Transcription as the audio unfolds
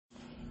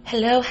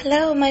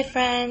Hello, my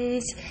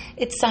friends.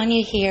 It's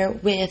Sonia here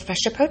with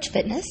Fresh Approach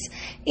Fitness,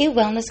 a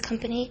wellness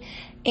company,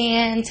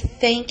 and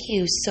thank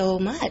you so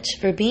much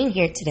for being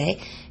here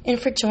today and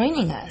for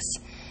joining us.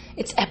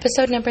 It's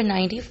episode number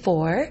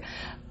 94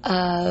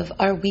 of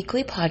our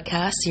weekly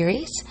podcast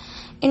series,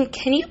 and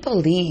can you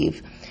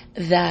believe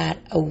that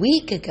a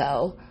week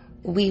ago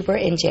we were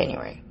in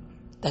January?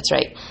 That's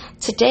right.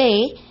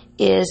 Today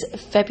is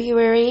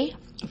February.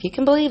 If you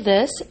can believe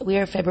this, we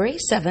are February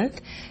 7th,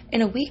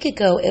 and a week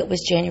ago it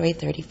was January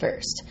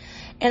 31st.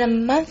 And a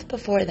month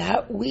before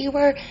that, we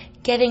were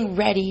getting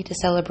ready to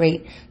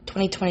celebrate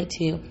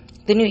 2022,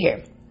 the new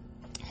year.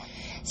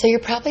 So you're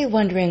probably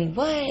wondering,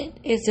 what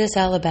is this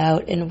all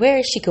about, and where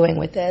is she going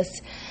with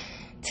this?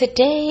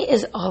 Today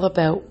is all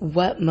about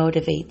what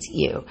motivates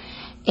you.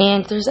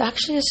 And there's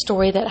actually a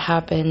story that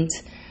happened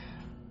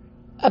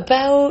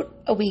about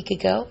a week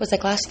ago. It was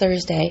like last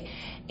Thursday,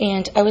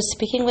 and I was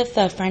speaking with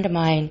a friend of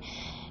mine,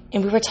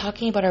 and we were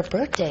talking about our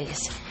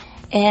birthdays.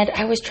 And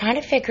I was trying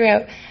to figure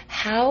out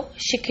how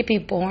she could be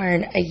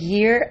born a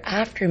year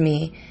after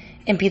me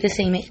and be the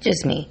same age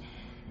as me.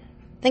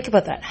 Think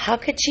about that. How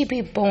could she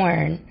be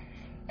born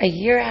a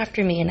year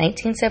after me? In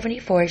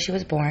 1974, she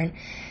was born,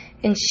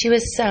 and she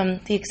was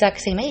the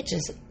exact same age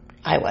as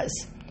I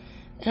was.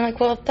 And I'm like,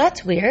 well,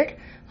 that's weird.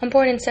 I'm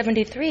born in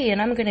 73,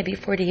 and I'm going to be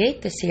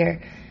 48 this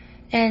year.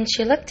 And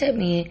she looked at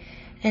me,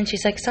 and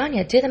she's like,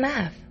 Sonia, do the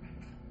math.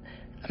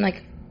 I'm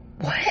like,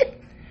 what?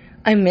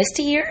 I missed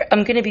a year?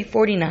 I'm going to be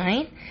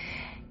 49?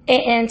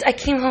 And I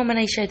came home and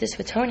I shared this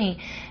with Tony,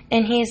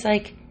 and he's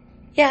like,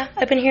 yeah,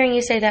 I've been hearing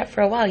you say that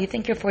for a while. You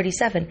think you're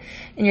 47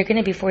 and you're going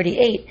to be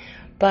 48,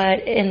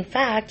 but in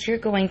fact, you're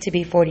going to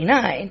be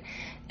 49.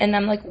 And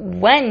I'm like,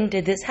 when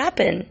did this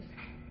happen?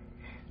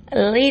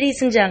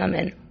 Ladies and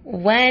gentlemen,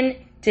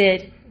 when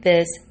did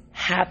this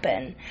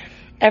happen?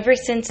 Ever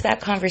since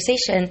that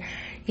conversation,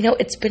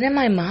 it's been in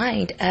my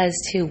mind as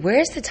to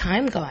where's the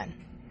time gone?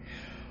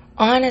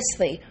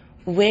 Honestly,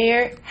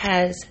 where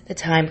has the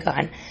time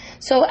gone?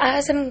 So I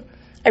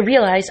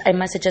realized I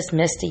must have just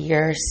missed a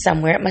year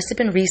somewhere. It must have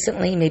been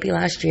recently, maybe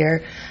last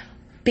year,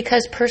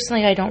 because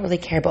personally I don't really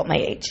care about my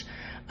age.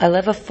 I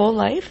live a full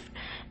life,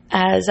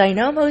 as I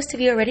know most of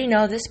you already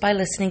know this by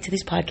listening to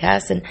these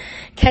podcasts and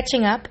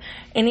catching up,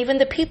 and even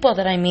the people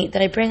that I meet,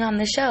 that I bring on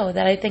the show,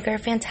 that I think are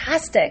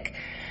fantastic.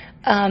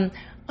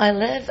 I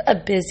live a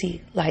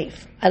busy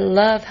life. I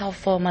love how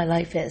full my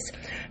life is.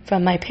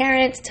 From my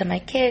parents, to my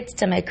kids,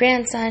 to my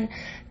grandson,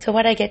 to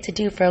what I get to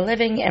do for a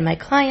living and my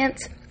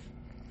clients.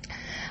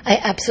 I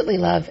absolutely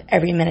love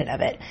every minute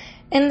of it.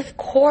 And of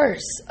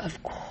course,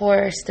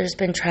 there's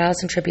been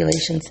trials and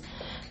tribulations.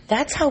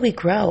 That's how we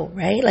grow,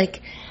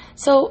 right?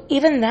 So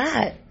even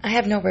that, I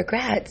have no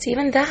regrets.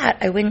 Even that,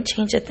 I wouldn't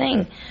change a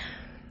thing.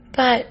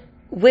 But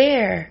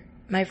where,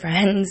 my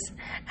friends,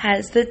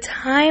 has the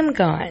time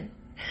gone?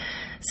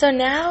 So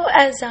now,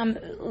 as I'm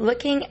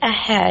looking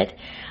ahead,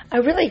 I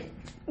really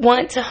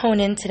want to hone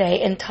in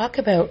today and talk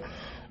about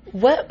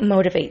what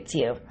motivates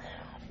you.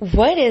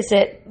 What is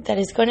it that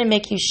is going to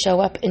make you show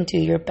up and do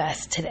your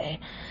best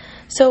today?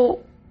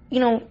 So,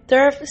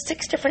 there are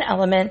 6 different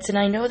elements, and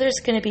I know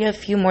there's going to be a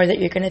few more that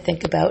you're going to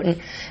think about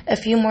and a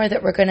few more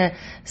that we're going to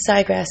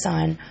digress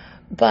on.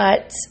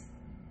 But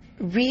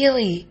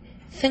really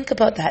think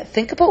about that.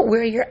 Think about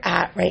where you're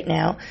at right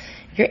now,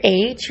 your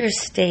age, your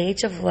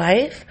stage of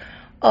life,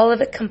 all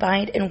of it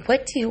combined, and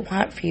what do you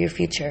want for your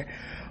future?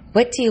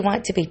 What do you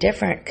want to be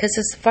different? Because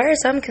as far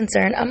as I'm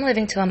concerned, I'm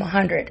living till I'm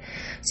 100.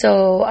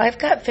 So I've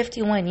got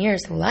 51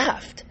 years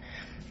left.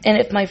 And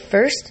if my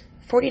first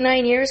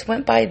 49 years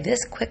went by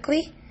this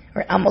quickly,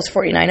 or almost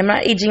 49, I'm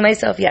not aging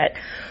myself yet,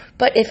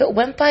 but if it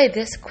went by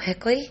this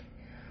quickly,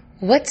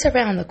 what's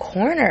around the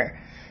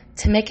corner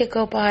to make it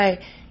go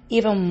by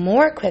even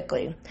more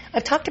quickly?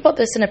 I've talked about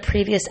this in a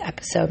previous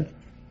episode.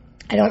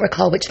 I don't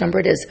recall which number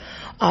it is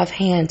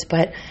offhand,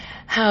 but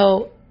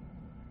how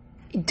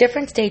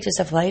different stages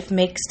of life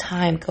makes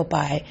time go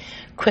by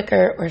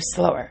quicker or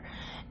slower.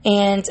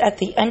 And at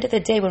the end of the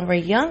day, when we're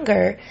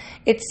younger,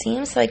 it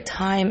seems like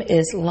time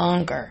is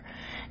longer.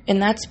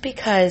 And that's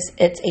because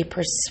it's a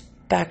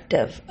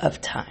perspective of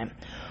time.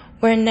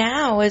 Where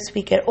now, as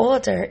we get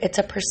older, it's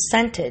a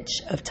percentage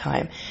of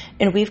time.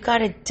 And we've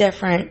got a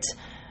different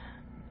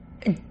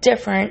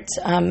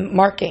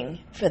marking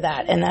for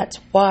that. And that's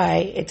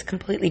why it's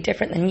completely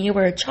different than you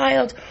were a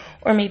child,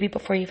 or maybe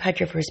before you've had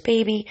your first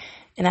baby,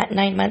 and that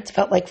 9 months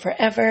felt like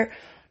forever,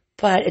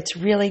 but it's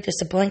really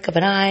just a blink of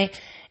an eye,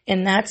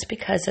 and that's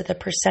because of the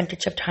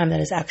percentage of time that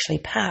has actually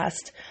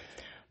passed.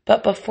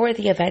 But before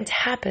the event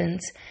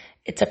happens,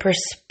 it's a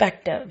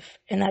perspective,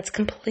 and that's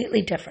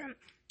completely different.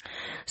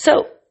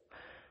 So,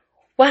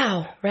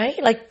 wow, right?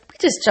 We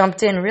just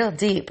jumped in real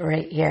deep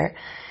right here.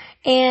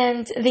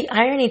 And the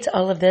irony to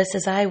all of this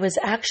is I was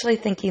actually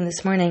thinking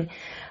this morning,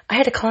 I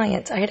had a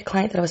client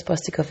that I was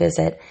supposed to go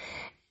visit,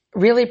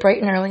 really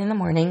bright and early in the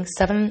morning,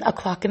 7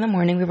 o'clock in the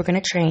morning, we were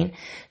going to train.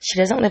 She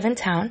doesn't live in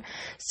town,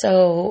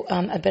 so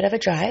a bit of a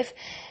drive.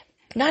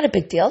 Not a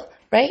big deal,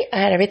 right?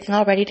 I had everything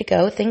all ready to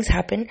go. Things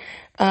happened.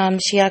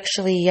 She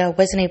actually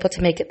wasn't able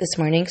to make it this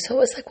morning. So it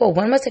was like, well,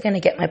 when was I going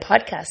to get my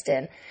podcast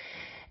in?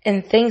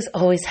 And things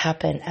always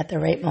happen at the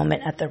right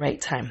moment, at the right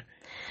time.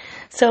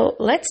 So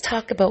let's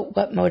talk about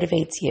what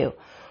motivates you.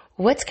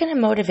 What's going to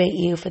motivate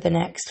you for the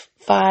next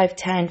 5,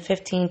 10,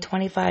 15,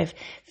 25,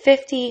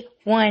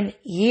 51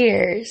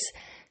 years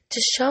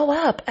to show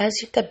up as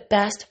the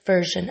best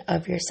version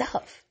of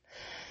yourself?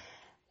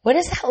 What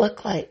does that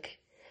look like?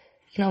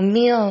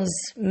 Meals,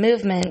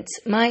 movement,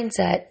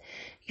 mindset,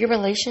 your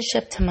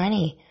relationship to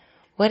money.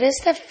 What is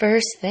the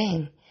first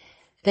thing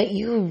that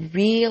you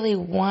really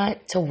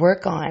want to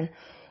work on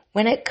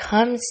when it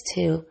comes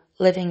to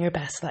living your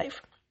best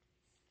life?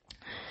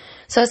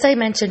 So as I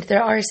mentioned,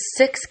 there are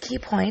 6 key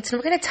points, and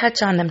we're going to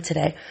touch on them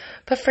today.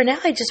 But for now,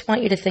 I just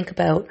want you to think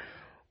about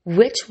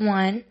which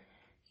one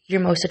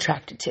you're most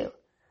attracted to.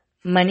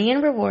 Money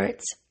and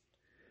rewards,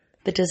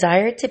 the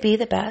desire to be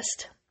the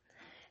best,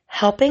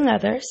 helping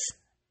others,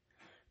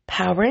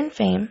 power and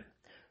fame,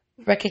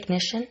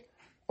 recognition,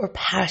 or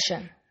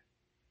passion.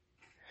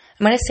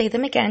 I'm going to say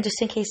them again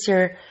just in case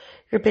you're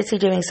busy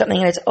doing something,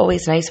 and it's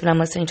always nice when I'm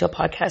listening to a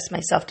podcast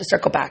myself to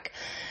circle back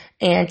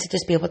and to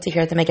just be able to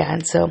hear them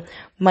again. So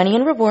money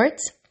and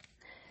rewards,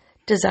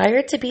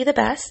 desire to be the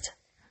best,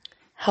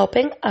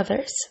 helping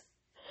others,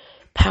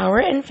 power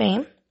and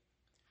fame,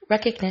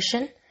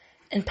 recognition,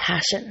 and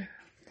passion.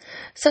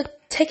 So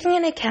taking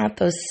into account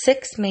those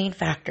 6 main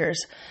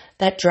factors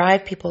that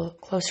drive people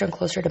closer and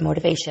closer to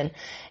motivation,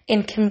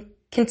 and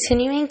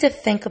continuing to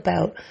think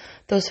about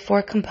those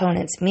 4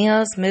 components,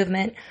 meals,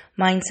 movement,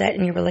 mindset,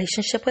 and your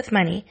relationship with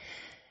money,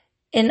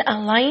 in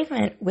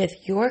alignment with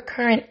your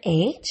current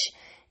age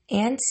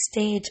and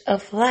stage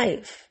of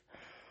life.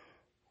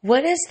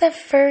 What is the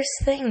first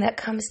thing that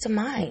comes to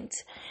mind?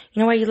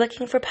 Are you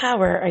looking for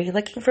power? Are you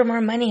looking for more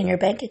money in your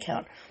bank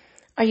account?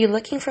 Are you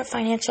looking for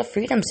financial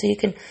freedom so you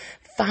can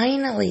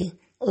finally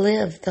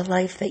live the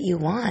life that you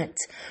want,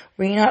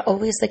 where you're not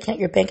always looking at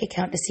your bank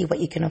account to see what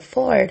you can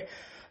afford,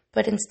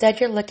 but instead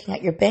you're looking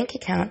at your bank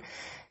account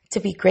to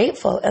be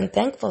grateful and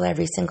thankful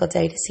every single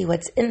day to see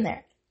what's in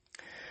there?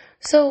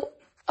 So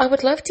I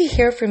would love to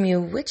hear from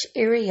you. Which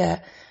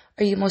area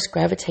are you most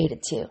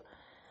gravitated to?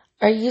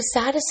 Are you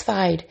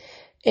satisfied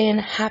and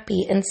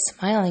happy and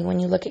smiling when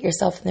you look at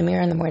yourself in the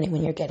mirror in the morning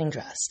when you're getting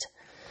dressed?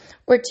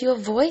 Or do you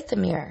avoid the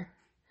mirror?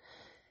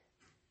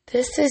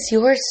 This is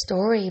your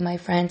story, my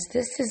friends.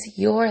 This is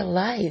your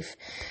life.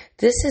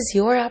 This is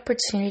your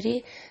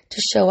opportunity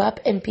to show up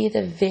and be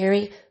the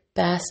very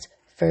best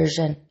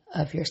version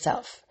of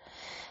yourself.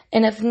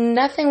 And if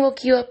nothing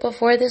woke you up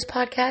before this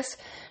podcast,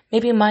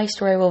 maybe my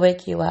story will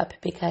wake you up,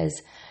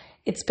 because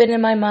it's been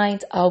in my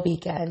mind all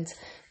weekend.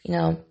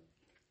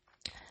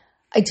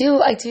 I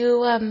do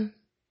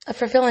a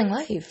fulfilling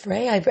life,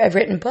 right? I've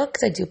written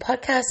books. I do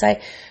podcasts.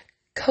 I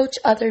coach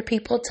other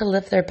people to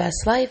live their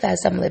best life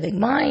as I'm living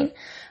mine.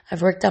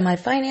 I've worked on my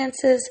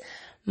finances.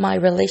 My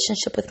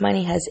relationship with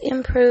money has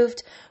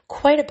improved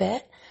quite a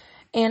bit.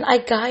 And I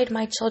guide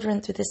my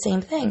children through the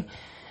same thing.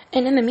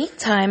 And in the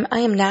meantime, I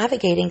am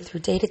navigating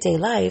through day-to-day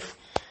life.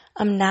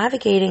 I'm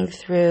navigating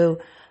through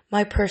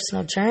my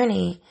personal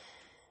journey.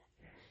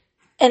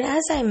 And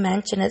as I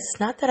mentioned, it's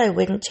not that I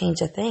wouldn't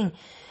change a thing.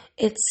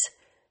 It's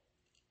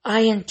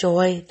I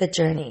enjoy the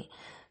journey.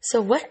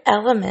 So what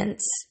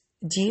elements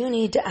do you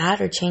need to add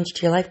or change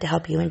to your life to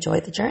help you enjoy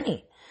the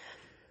journey?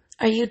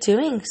 Are you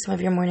doing some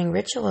of your morning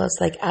rituals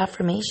like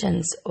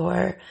affirmations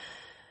or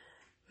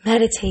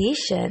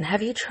meditation?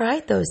 Have you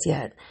tried those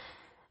yet?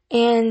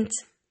 And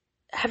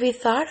have you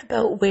thought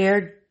about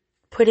where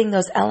putting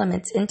those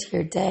elements into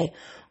your day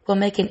will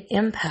make an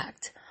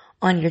impact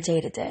on your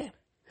day-to-day?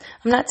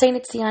 I'm not saying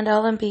it's the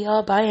end-all and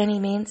be-all by any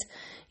means.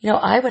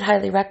 I would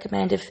highly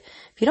recommend, if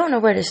you don't know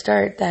where to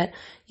start, that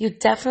you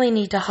definitely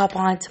need to hop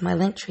on to my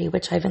Linktree,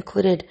 which I've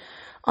included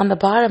on the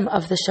bottom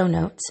of the show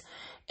notes.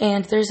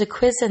 And there's a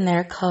quiz in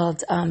there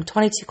called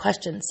 22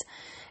 Questions.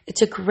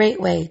 It's a great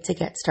way to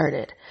get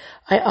started.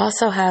 I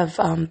also have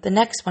the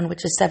next one,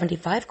 which is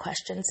 75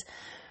 questions.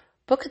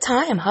 Book a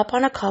time. Hop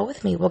on a call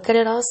with me. We'll get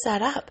it all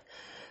set up,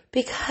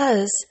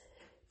 because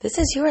this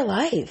is your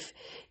life.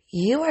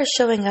 You are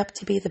showing up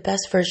to be the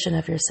best version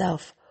of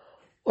yourself.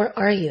 Or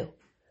are you?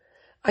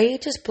 Are you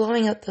just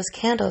blowing out those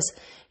candles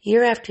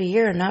year after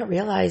year and not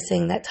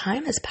realizing that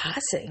time is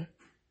passing?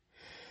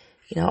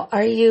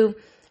 Are you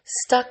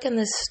stuck in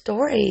this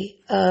story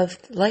of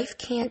life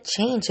can't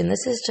change and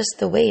this is just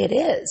the way it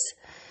is?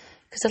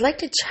 Because I'd like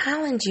to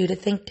challenge you to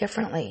think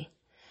differently.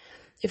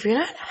 If you're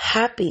not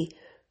happy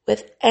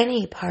with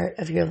any part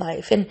of your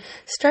life, and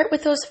start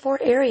with those 4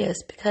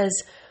 areas,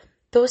 because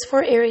those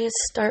 4 areas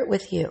start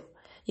with you.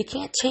 You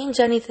can't change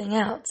anything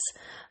else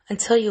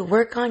until you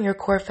work on your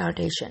core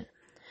foundation.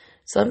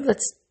 So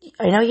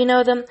I know you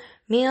know them: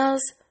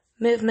 meals,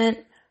 movement,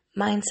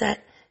 mindset,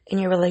 and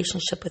your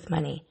relationship with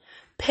money.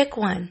 Pick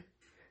one.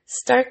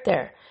 Start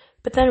there.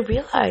 But then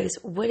realize,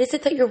 what is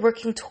it that you're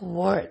working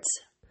towards?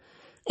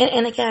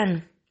 And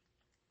again,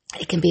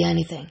 it can be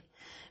anything.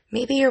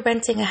 Maybe you're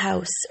renting a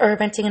house or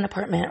renting an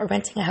apartment or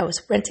renting a house,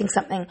 renting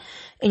something,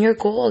 and your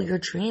goal, your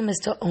dream is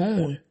to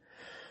own.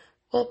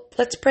 Well,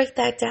 let's break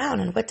that down.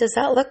 And what does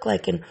that look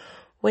like? And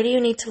what do you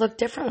need to look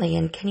differently?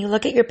 And can you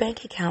look at your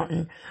bank account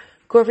and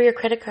go over your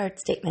credit card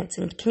statements?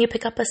 And can you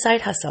pick up a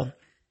side hustle?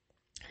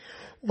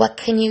 What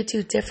can you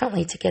do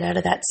differently to get out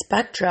of that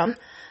spectrum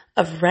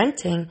of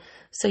renting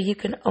so you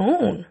can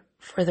own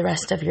for the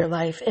rest of your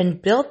life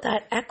and build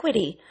that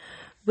equity,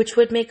 which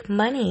would make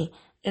money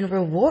and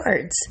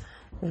rewards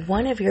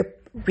one of your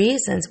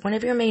reasons, one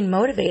of your main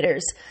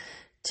motivators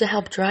to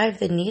help drive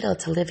the needle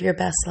to live your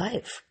best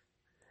life?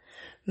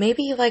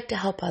 Maybe you like to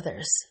help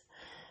others,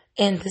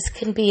 and this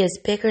can be as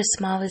big or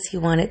small as you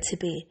want it to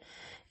be.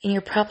 And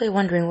you're probably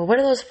wondering, well, what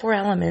do those 4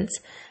 elements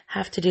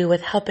have to do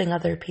with helping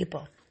other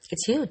people?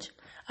 It's huge.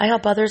 I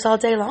help others all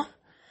day long.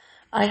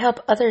 I help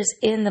others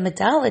in the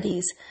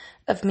modalities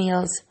of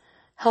meals,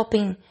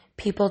 helping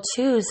people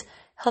choose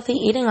healthy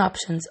eating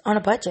options on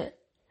a budget,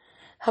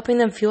 helping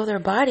them fuel their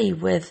body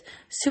with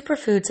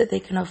superfoods that they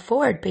can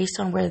afford based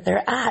on where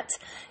they're at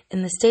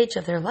in the stage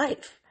of their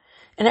life.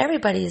 And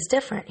everybody is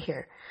different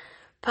here.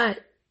 But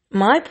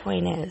my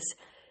point is,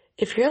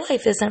 if your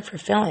life isn't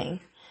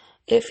fulfilling,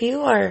 if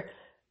you are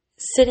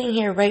sitting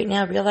here right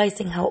now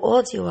realizing how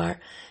old you are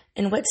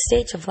and what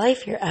stage of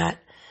life you're at,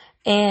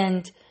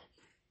 and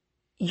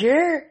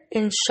you're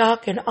in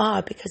shock and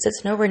awe because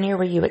it's nowhere near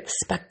where you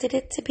expected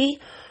it to be,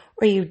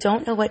 or you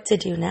don't know what to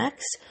do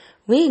next,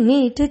 we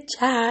need to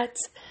chat.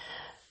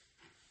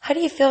 How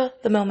do you feel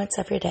the moments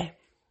of your day?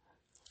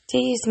 Do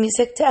you use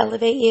music to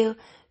elevate you?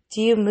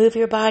 Do you move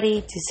your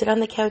body? Do you sit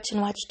on the couch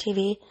and watch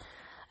TV?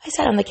 I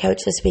sat on the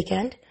couch this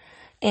weekend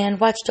and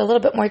watched a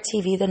little bit more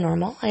TV than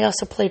normal. I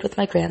also played with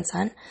my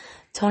grandson.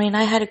 Tony and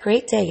I had a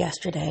great day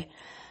yesterday.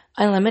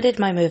 I limited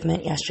my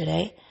movement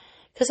yesterday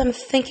because I'm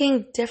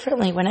thinking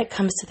differently when it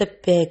comes to the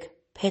big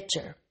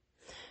picture.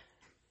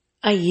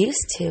 I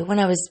used to, when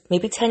I was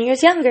maybe 10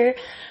 years younger,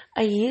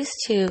 I used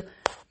to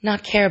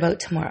not care about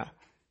tomorrow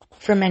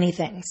for many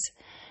things.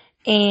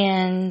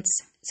 And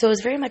so it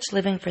was very much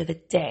living for the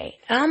day.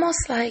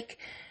 Almost like,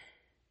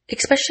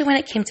 especially when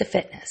it came to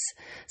fitness.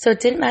 So it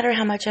didn't matter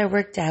how much I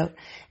worked out.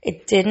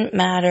 It didn't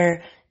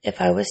matter if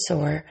I was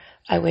sore.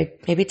 I would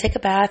maybe take a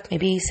bath,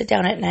 maybe sit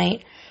down at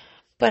night,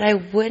 but I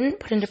wouldn't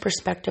put into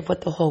perspective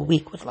what the whole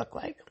week would look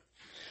like.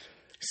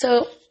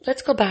 So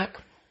let's go back.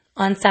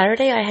 On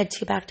Saturday, I had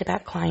 2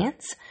 back-to-back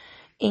clients.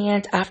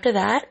 And after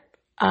that,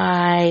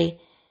 I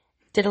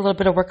did a little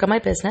bit of work on my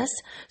business.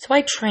 So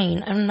I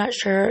train. I'm not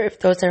sure if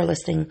those that are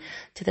listening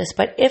to this,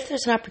 but if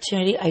there's an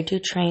opportunity, I do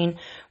train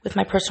with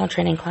my personal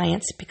training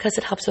clients because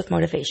it helps with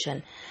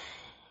motivation.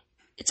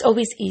 It's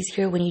always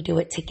easier when you do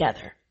it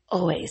together.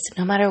 Always.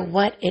 No matter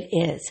what it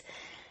is.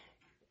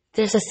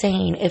 There's a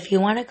saying, if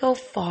you want to go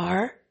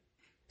fast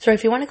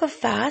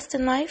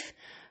in life,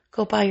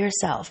 go by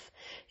yourself.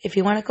 If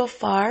you want to go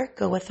far,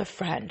 go with a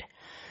friend.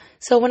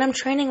 So when I'm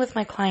training with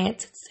my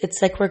clients,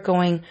 it's like we're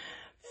going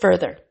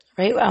further,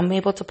 right? I'm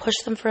able to push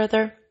them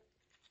further.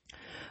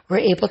 We're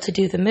able to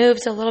do the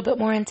moves a little bit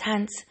more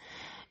intense,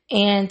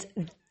 and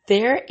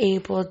they're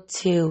able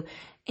to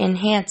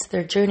enhance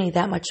their journey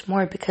that much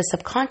more because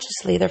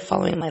subconsciously they're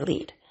following my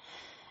lead.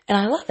 And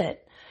I love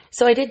it.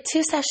 So I did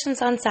 2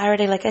 sessions on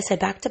Saturday, like I said,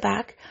 back to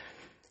back.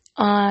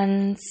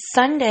 On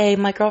Sunday,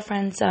 my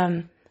girlfriends,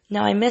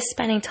 now I miss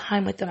spending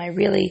time with them. I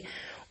really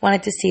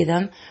wanted to see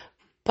them,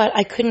 but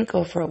I couldn't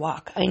go for a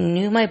walk. I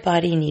knew my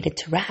body needed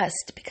to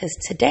rest because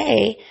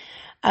today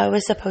I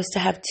was supposed to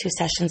have 2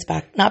 sessions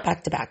not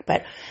back to back,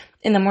 but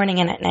in the morning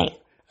and at night.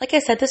 Like I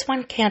said, this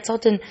one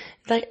canceled, and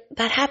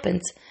that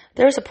happens.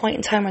 There was a point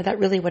in time where that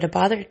really would have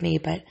bothered me,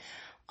 but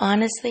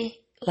honestly,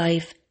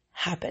 life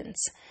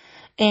happens.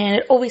 And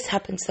it always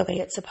happens the way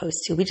it's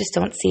supposed to. We just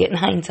don't see it in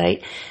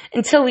hindsight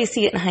until we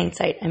see it in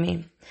hindsight,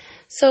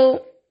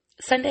 So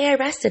Sunday I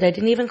rested. I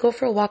didn't even go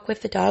for a walk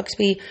with the dogs.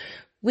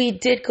 We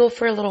did go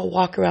for a little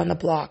walk around the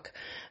block.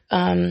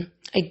 I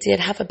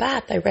did have a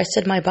bath. I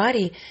rested my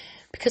body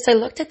because I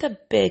looked at the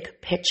big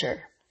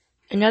picture.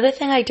 Another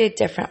thing I did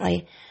differently,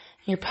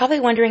 and you're probably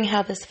wondering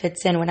how this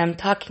fits in when I'm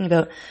talking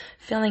about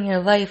filling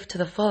your life to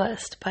the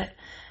fullest, but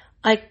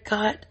I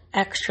got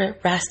extra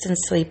rest and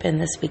sleep in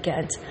this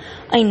weekend.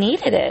 I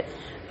needed it.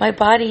 My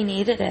body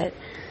needed it.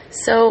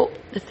 So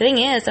the thing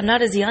is, I'm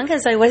not as young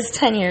as I was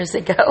 10 years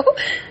ago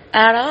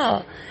at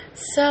all.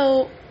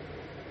 So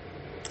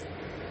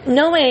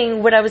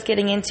knowing what I was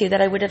getting into,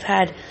 that I would have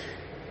had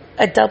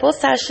a double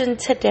session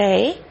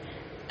today,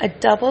 a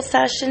double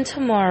session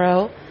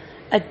tomorrow,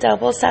 a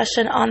double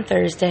session on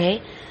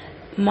Thursday,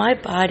 my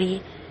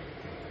body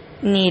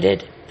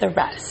needed the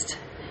rest.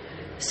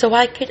 So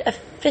I could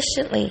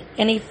efficiently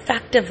and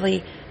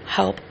effectively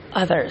help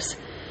others.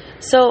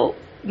 So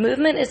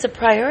movement is a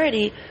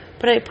priority,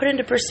 but I put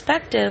into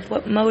perspective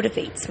what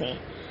motivates me.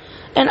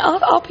 And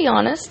I'll be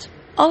honest,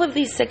 all of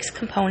these 6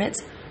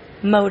 components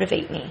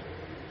motivate me.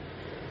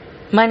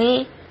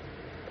 Money,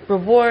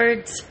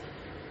 rewards,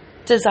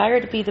 desire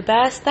to be the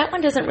best, that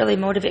one doesn't really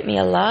motivate me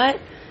a lot,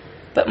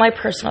 but my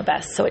personal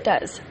best, so it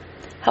does.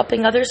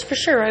 Helping others, for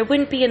sure. I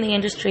wouldn't be in the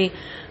industry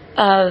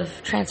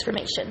of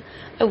transformation.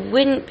 I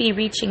wouldn't be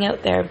reaching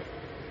out there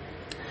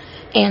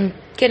and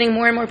getting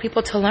more and more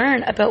people to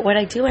learn about what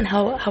I do and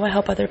how I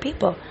help other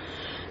people.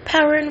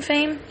 Power and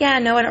fame? Yeah,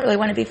 no, I don't really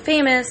want to be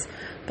famous,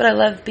 but I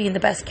love being the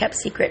best kept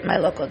secret in my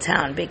local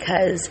town,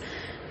 because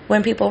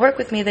when people work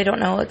with me, they don't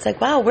know. It's like,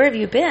 wow, where have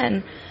you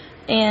been?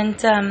 And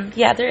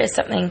there is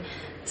something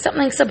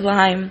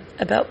sublime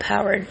about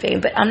power and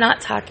fame, but I'm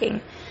not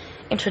talking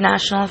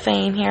international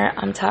fame here.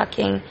 I'm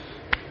talking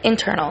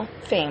internal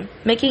fame,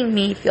 making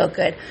me feel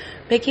good,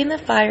 making the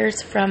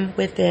fires from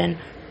within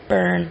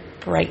burn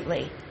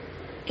brightly,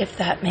 if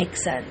that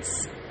makes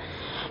sense.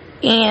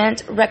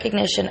 And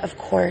recognition, of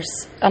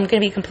course. I'm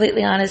going to be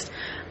completely honest.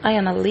 I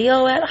am a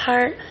Leo at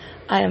heart.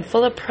 I am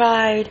full of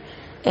pride,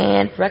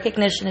 and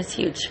recognition is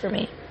huge for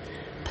me.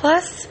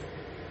 Plus,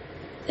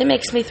 it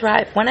makes me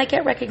thrive. When I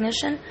get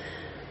recognition,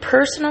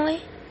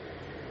 personally,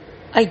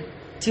 I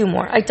do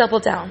more. I double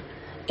down.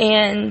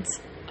 And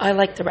I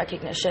like the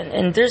recognition.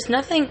 And there's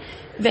nothing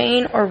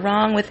vain or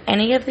wrong with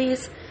any of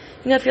these.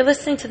 If you're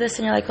listening to this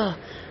and you're like, oh,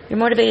 you're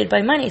motivated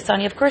by money,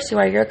 Sonia, of course you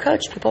are. You're a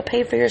coach. People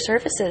pay for your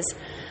services.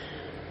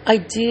 I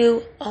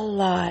do a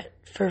lot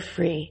for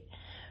free.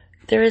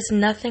 There is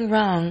nothing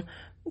wrong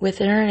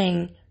with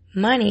earning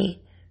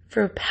money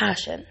for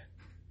passion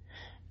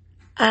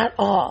at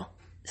all.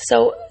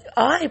 So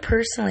I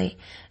personally,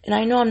 and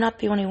I know I'm not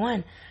the only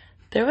one,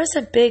 there was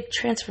a big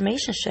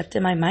transformation shift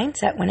in my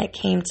mindset when it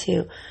came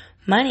to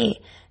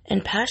money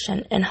and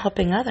passion and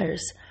helping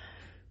others.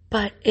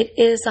 But it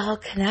is all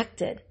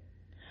connected.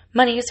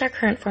 Money is our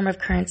current form of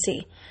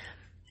currency.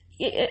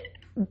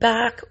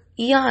 Back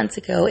eons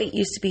ago, it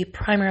used to be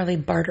primarily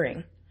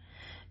bartering.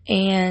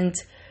 And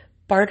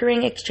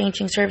bartering,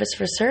 exchanging service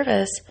for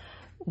service,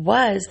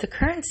 was the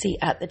currency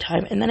at the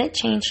time. And then it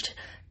changed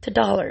to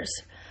dollars.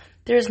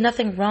 There's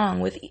nothing wrong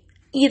with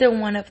either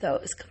one of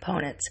those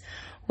components.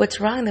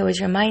 What's wrong, though, is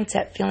your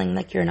mindset feeling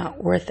like you're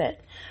not worth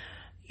it.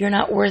 You're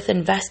not worth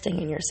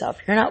investing in yourself.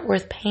 You're not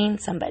worth paying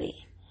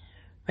somebody,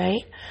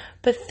 right?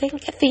 But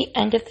think at the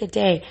end of the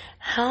day,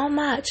 how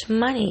much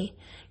money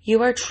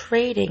you are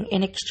trading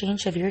in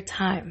exchange of your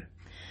time.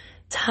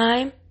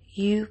 Time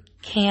you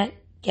can't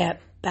get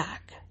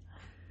back.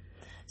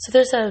 So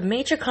there's a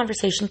major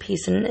conversation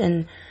piece,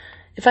 and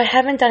if I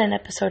haven't done an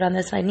episode on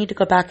this, I need to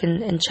go back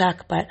and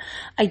check, but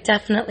I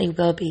definitely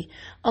will be.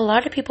 A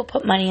lot of people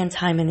put money and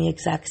time in the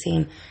exact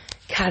same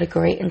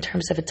category in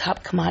terms of a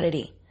top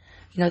commodity.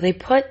 They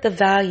put the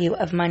value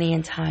of money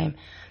and time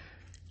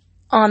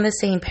on the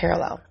same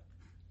parallel,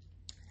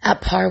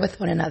 at par with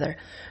one another.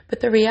 But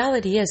the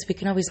reality is we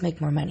can always make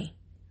more money.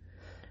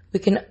 We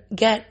can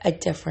get a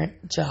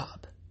different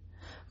job.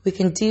 We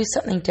can do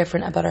something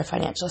different about our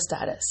financial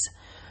status.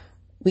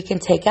 We can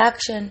take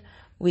action.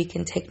 We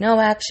can take no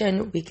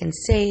action. We can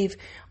save.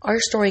 Our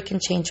story can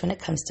change when it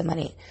comes to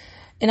money.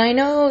 And I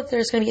know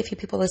there's going to be a few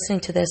people listening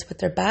to this with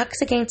their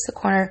backs against the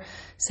corner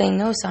saying,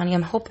 no, Sonia,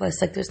 I'm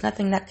hopeless. Like, there's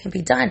nothing that can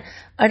be done.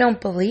 I don't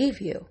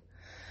believe you.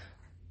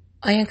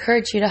 I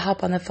encourage you to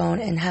hop on the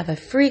phone and have a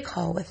free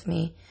call with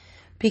me,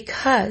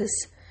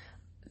 because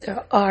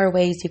there are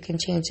ways you can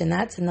change, and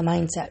that's in the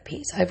mindset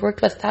piece. I've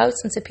worked with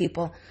thousands of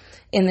people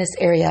in this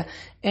area,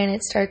 and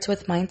it starts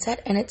with mindset,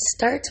 and it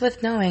starts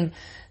with knowing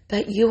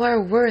that you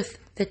are worth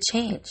the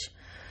change.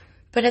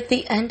 But at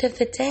the end of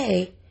the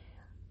day,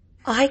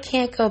 I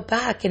can't go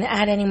back and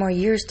add any more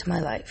years to my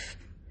life.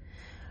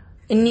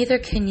 And neither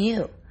can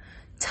you.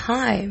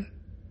 Time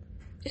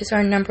is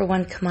our number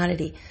one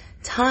commodity.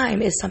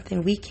 Time is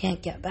something we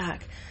can't get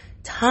back.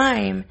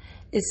 Time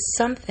is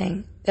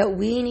something that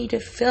we need to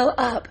fill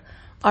up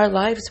our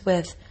lives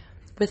with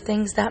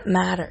things that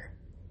matter.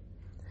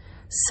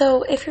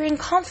 So if you're in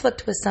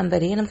conflict with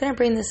somebody, and I'm going to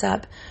bring this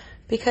up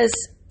because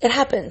it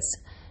happens.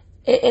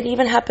 It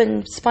even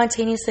happened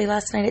spontaneously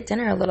last night at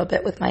dinner a little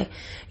bit with my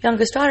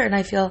youngest daughter, and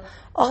I feel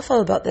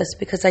awful about this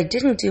because I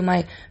didn't do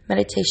my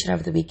meditation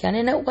over the weekend,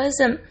 and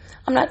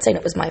I'm not saying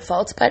it was my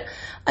fault, but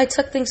I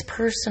took things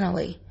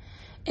personally.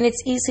 And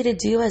it's easy to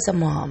do as a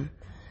mom,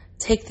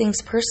 take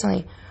things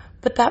personally.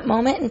 But that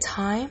moment in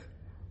time,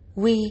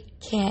 we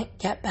can't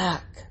get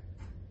back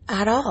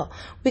at all.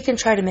 We can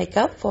try to make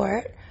up for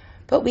it,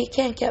 but we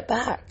can't get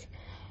back.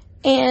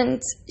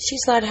 And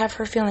she's allowed to have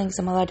her feelings.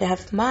 I'm allowed to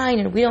have mine,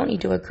 and we don't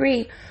need to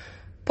agree.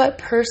 But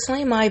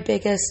personally, my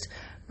biggest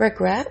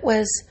regret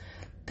was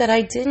that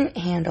I didn't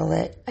handle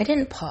it. I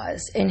didn't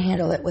pause and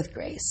handle it with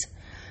grace.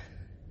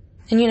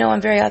 And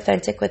I'm very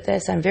authentic with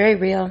this. I'm very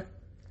real.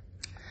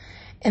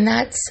 And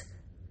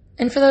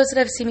for those that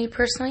have seen me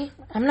personally,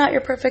 I'm not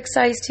your perfect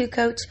size 2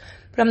 coach,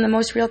 but I'm the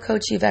most real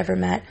coach you've ever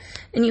met.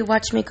 And you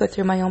watch me go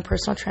through my own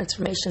personal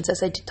transformations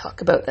as I do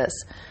talk about this.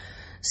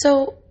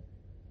 So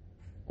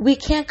we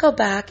can't go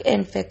back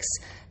and fix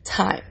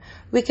time.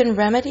 We can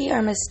remedy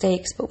our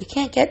mistakes, but we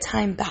can't get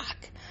time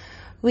back.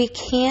 We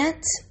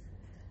can't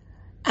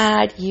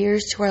add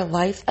years to our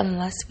life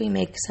unless we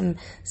make some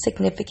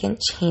significant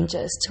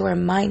changes to our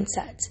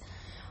mindset,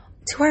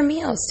 to our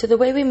meals, to the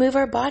way we move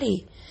our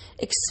body,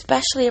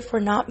 especially if we're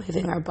not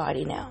moving our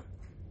body now.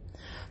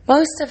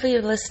 Most of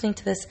you listening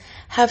to this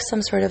have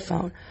some sort of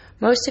phone.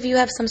 Most of you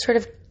have some sort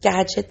of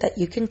gadget that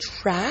you can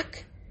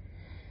track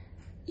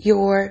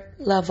your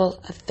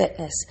level of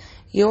fitness,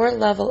 your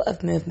level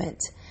of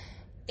movement.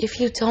 If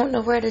you don't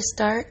know where to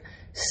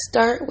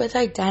start with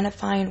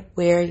identifying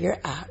where you're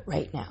at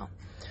right now.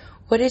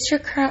 What is your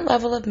current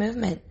level of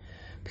movement?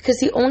 Because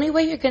the only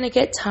way you're going to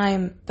get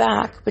time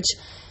back, which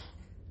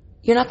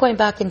you're not going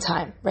back in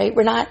time, right?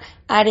 We're not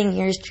adding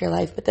years to your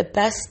life, but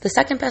the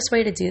second best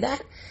way to do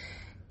that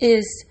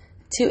is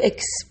to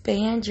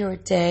expand your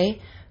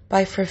day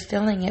by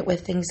fulfilling it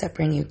with things that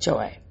bring you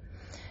joy.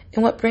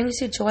 And what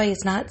brings you joy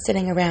is not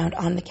sitting around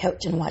on the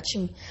couch and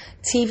watching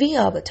TV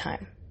all the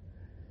time.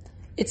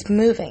 It's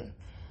moving,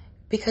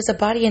 because a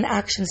body in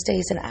action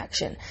stays in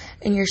action,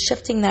 and you're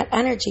shifting that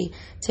energy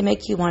to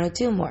make you want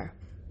to do more.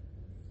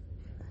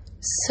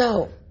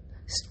 So,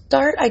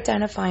 start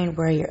identifying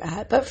where you're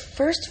at, but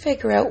first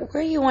figure out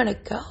where you want to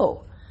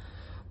go.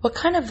 What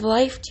kind of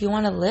life do you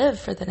want to live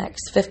for the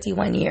next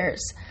 51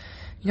 years?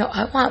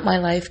 I want my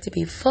life to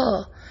be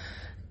full,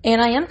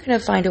 and I am going to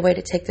find a way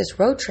to take this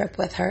road trip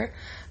with her.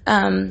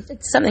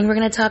 It's something we're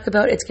going to talk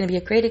about. It's going to be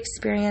a great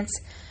experience,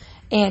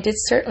 and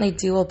it's certainly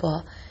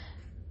doable.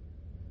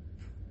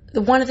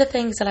 One of the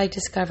things that I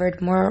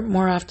discovered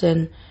more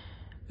often,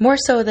 more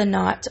so than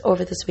not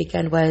over this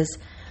weekend, was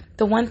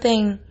the one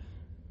thing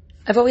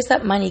I've always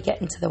let money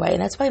get into the way,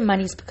 and that's why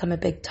money's become a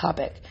big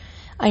topic.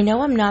 I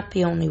know I'm not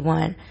the only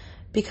one,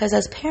 because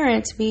as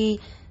parents, we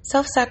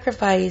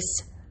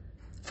self-sacrifice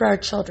for our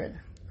children,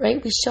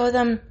 right? We show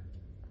them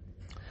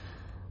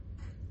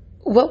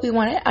what we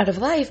want out of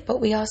life, but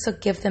we also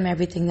give them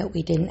everything that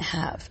we didn't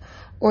have.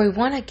 Or we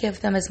want to give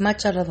them as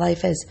much out of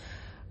life as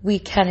we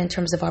can in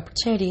terms of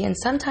opportunity, and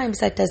sometimes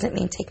that doesn't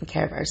mean taking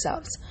care of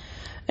ourselves.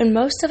 And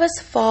most of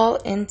us fall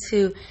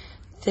into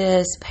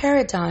this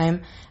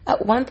paradigm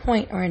at one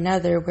point or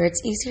another where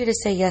it's easier to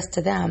say yes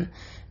to them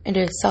and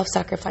to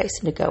self-sacrifice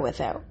and to go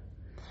without.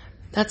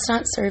 That's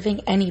not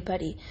serving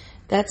anybody.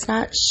 That's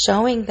not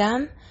showing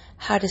them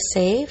how to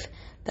save.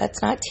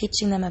 That's not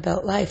teaching them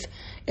about life.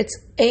 It's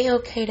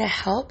A-okay to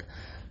help,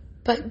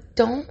 but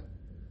don't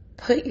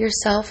put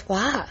yourself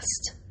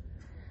last.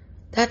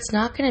 That's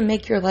not going to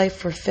make your life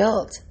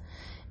fulfilled.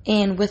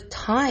 And with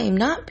time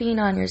not being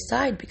on your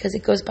side because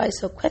it goes by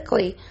so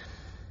quickly,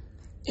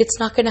 it's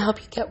not going to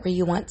help you get where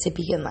you want to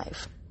be in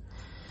life.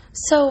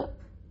 So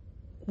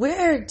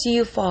where do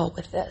you fall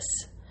with this?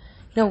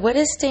 What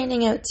is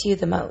standing out to you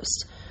the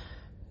most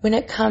when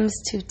it comes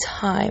to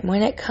time,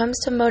 when it comes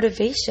to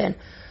motivation,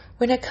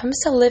 when it comes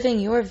to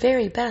living your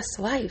very best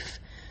life?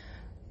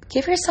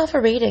 Give yourself a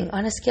rating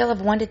on a scale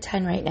of 1 to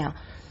 10 right now,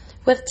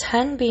 with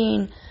 10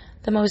 being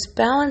the most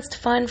balanced,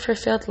 fun,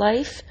 fulfilled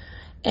life,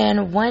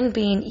 and 1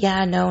 being,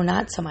 yeah, no,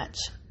 not so much.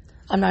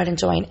 I'm not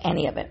enjoying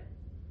any of it.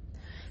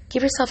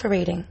 Give yourself a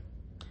rating.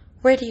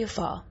 Where do you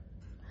fall?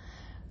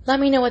 Let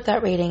me know what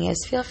that rating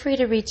is. Feel free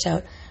to reach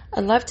out.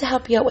 I'd love to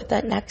help you out with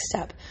that next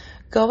step.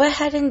 Go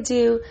ahead and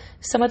do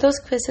some of those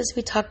quizzes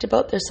we talked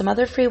about. There's some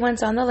other free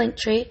ones on the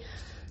Linktree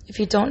if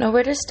you don't know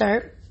where to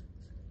start.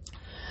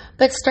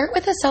 But start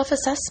with a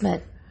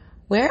self-assessment.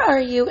 Where are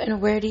you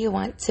and where do you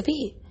want to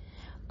be?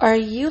 Are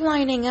you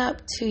lining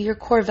up to your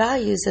core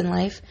values in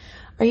life?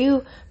 Are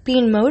you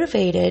being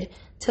motivated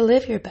to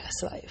live your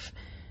best life?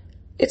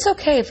 It's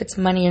okay if it's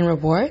money and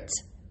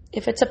rewards,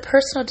 if it's a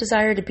personal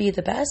desire to be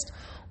the best,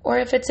 or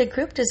if it's a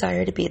group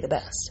desire to be the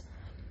best.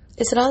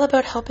 Is it all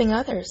about helping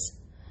others?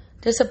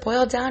 Does it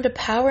boil down to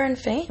power and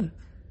fame?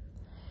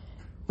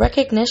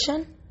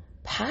 Recognition?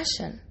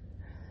 Passion?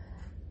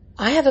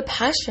 I have a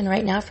passion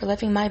right now for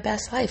living my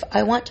best life.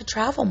 I want to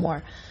travel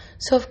more.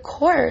 So of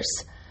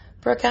course,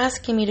 Brooke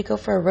asking me to go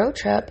for a road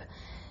trip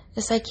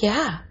is like,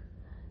 yeah,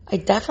 I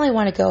definitely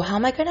want to go. How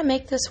am I going to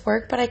make this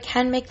work? But I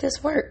can make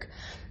this work.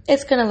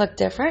 It's going to look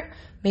different.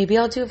 Maybe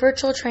I'll do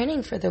virtual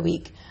training for the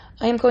week.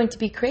 I am going to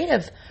be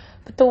creative.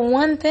 But the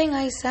one thing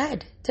I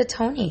said to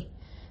Tony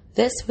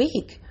this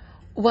week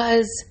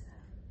was,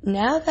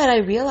 now that I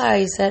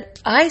realize that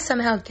I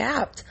somehow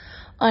gapped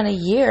on a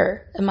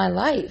year in my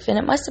life, and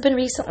it must have been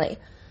recently,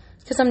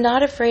 because I'm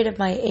not afraid of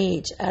my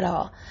age at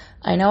all.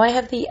 I know I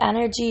have the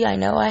energy. I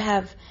know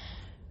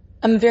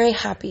I'm very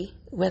happy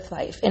with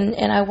life, and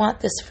I want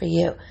this for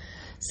you.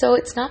 So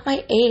it's not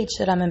my age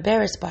that I'm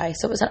embarrassed by.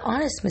 So it was an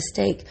honest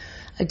mistake.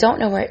 I don't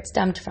know where it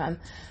stemmed from.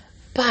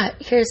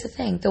 But here's the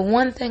thing. The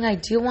one thing I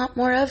do want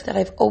more of, that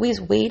I've always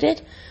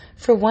waited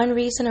for one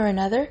reason or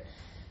another,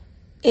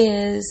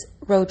 is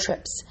road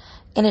trips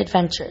and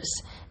adventures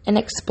and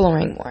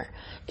exploring more.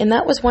 And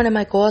that was one of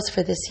my goals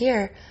for this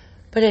year,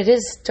 but it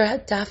is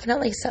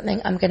definitely something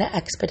I'm going to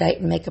expedite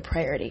and make a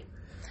priority.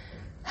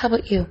 How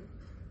about you?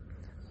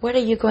 What are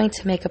you going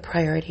to make a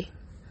priority?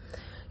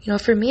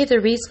 For me, the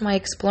reason why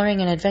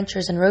exploring and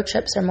adventures and road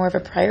trips are more of a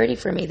priority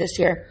for me this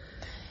year,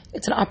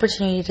 it's an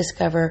opportunity to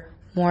discover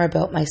more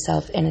about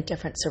myself in a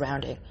different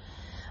surrounding.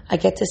 I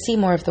get to see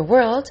more of the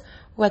world,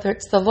 whether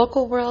it's the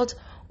local world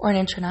or an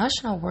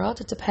international world.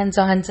 It depends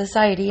on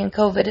society and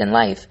COVID and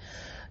life.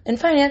 And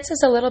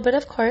finances a little bit,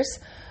 of course,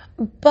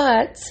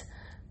 but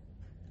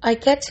I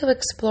get to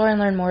explore and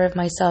learn more of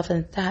myself,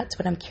 and that's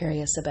what I'm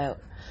curious about.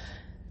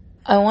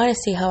 I want to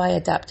see how I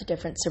adapt to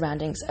different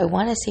surroundings. I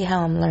want to see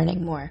how I'm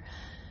learning more.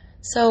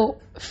 So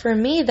for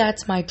me,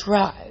 that's my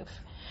drive.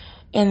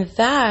 And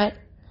that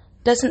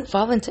doesn't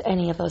fall into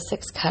any of those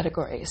 6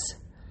 categories,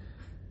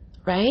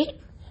 right?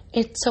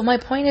 So my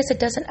point is, it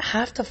doesn't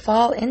have to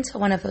fall into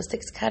one of those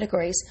 6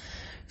 categories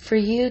for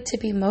you to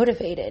be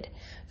motivated,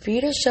 for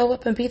you to show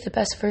up and be the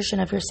best version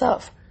of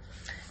yourself.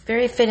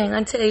 Very fitting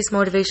on today's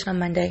Motivational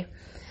Monday.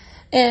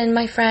 And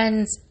my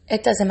friends,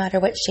 it doesn't matter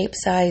what shape,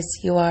 size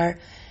you are.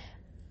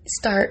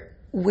 Start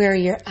where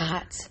you're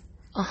at.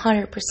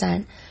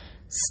 100%.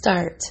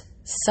 Start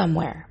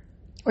somewhere.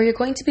 Or you're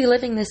going to be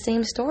living the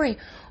same story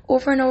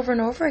over and over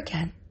and over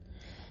again.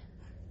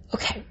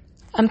 Okay,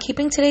 I'm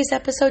keeping today's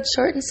episode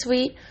short and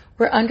sweet.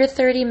 We're under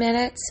 30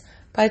 minutes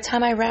by the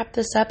time I wrap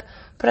this up.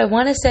 But I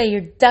want to say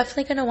you're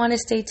definitely going to want to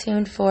stay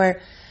tuned for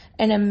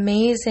an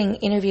amazing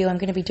interview I'm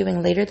going to be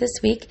doing later this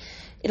week.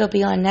 It'll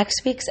be on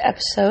next week's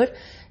episode.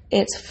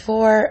 It's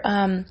for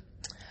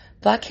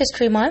Black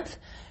History Month.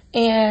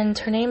 And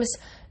her name is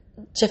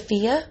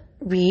Jafia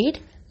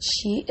Reed.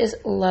 She is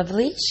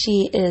lovely.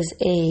 She is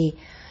a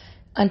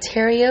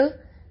Ontario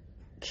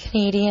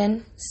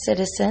Canadian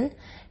citizen.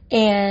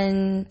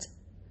 And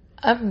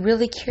I'm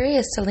really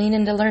curious to lean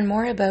in to learn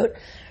more about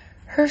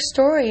her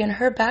story and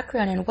her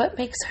background and what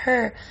makes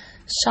her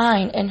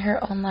shine in her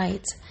own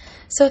light.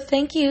 So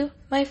thank you,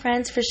 my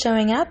friends, for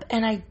showing up.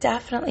 And I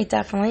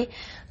definitely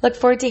look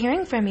forward to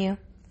hearing from you.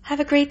 Have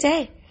a great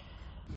day.